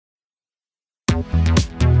Disclaimer,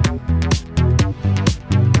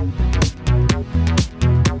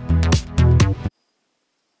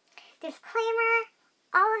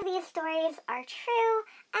 all of these stories are true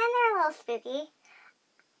and they're a little spooky.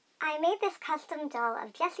 I made this custom doll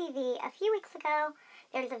of Jessii Vee a few weeks ago.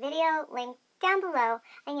 There's a video linked down below,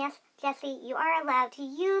 and yes, Jessii, you are allowed to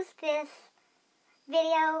use this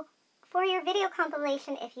video for your video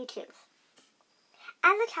compilation if you choose.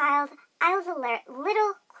 As a child, I was a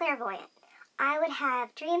little clairvoyant. I would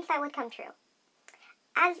have dreams that would come true.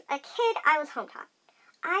 As a kid, I was home taught.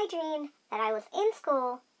 I dreamed that I was in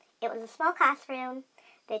school. It was a small classroom.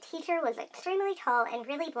 The teacher was extremely tall and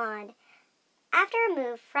really blonde. After a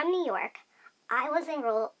move from New York, I was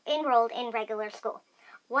enrolled in regular school.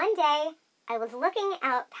 One day, I was looking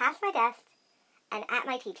out past my desk and at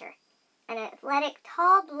my teacher, an athletic,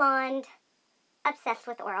 tall blonde, obsessed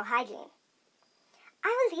with oral hygiene.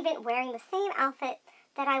 I was even wearing the same outfit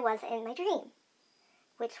that I was in my dream,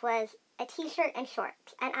 which was a t-shirt and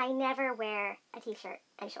shorts, and I never wear a t-shirt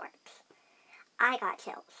and shorts. I got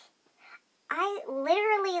chills. I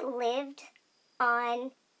literally lived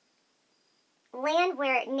on land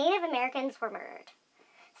where Native Americans were murdered.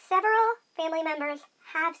 Several family members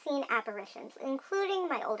have seen apparitions, including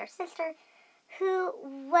my older sister, who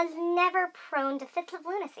was never prone to fits of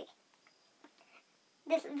lunacy.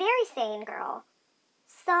 This very sane girl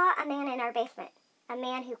saw a man in our basement, a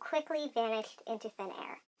man who quickly vanished into thin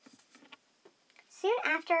air. Soon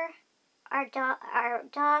after, our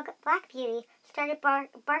dog, Black Beauty, started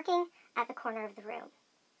barking at the corner of the room.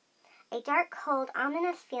 A dark, cold,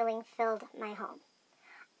 ominous feeling filled my home.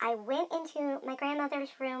 I went into my grandmother's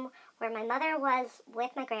room where my mother was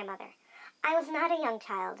with my grandmother. I was not a young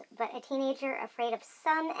child, but a teenager afraid of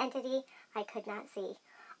some entity I could not see.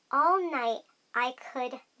 All night, I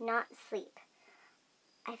could not sleep.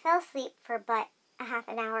 I fell asleep for but a half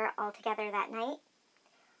an hour altogether that night.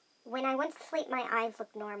 When I went to sleep, my eyes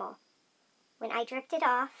looked normal. When I drifted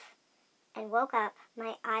off and woke up,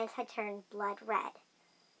 my eyes had turned blood red.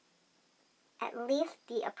 At least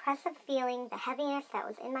the oppressive feeling, the heaviness that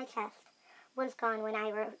was in my chest, was gone when I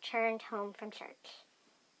returned home from church.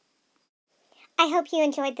 I hope you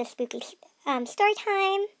enjoyed this spooky story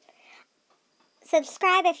time.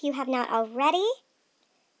 Subscribe if you have not already.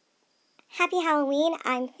 Happy Halloween.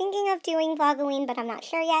 I'm thinking of doing Vlogoween, but I'm not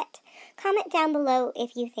sure yet. Comment down below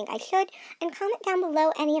if you think I should, and comment down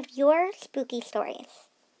below any of your spooky stories.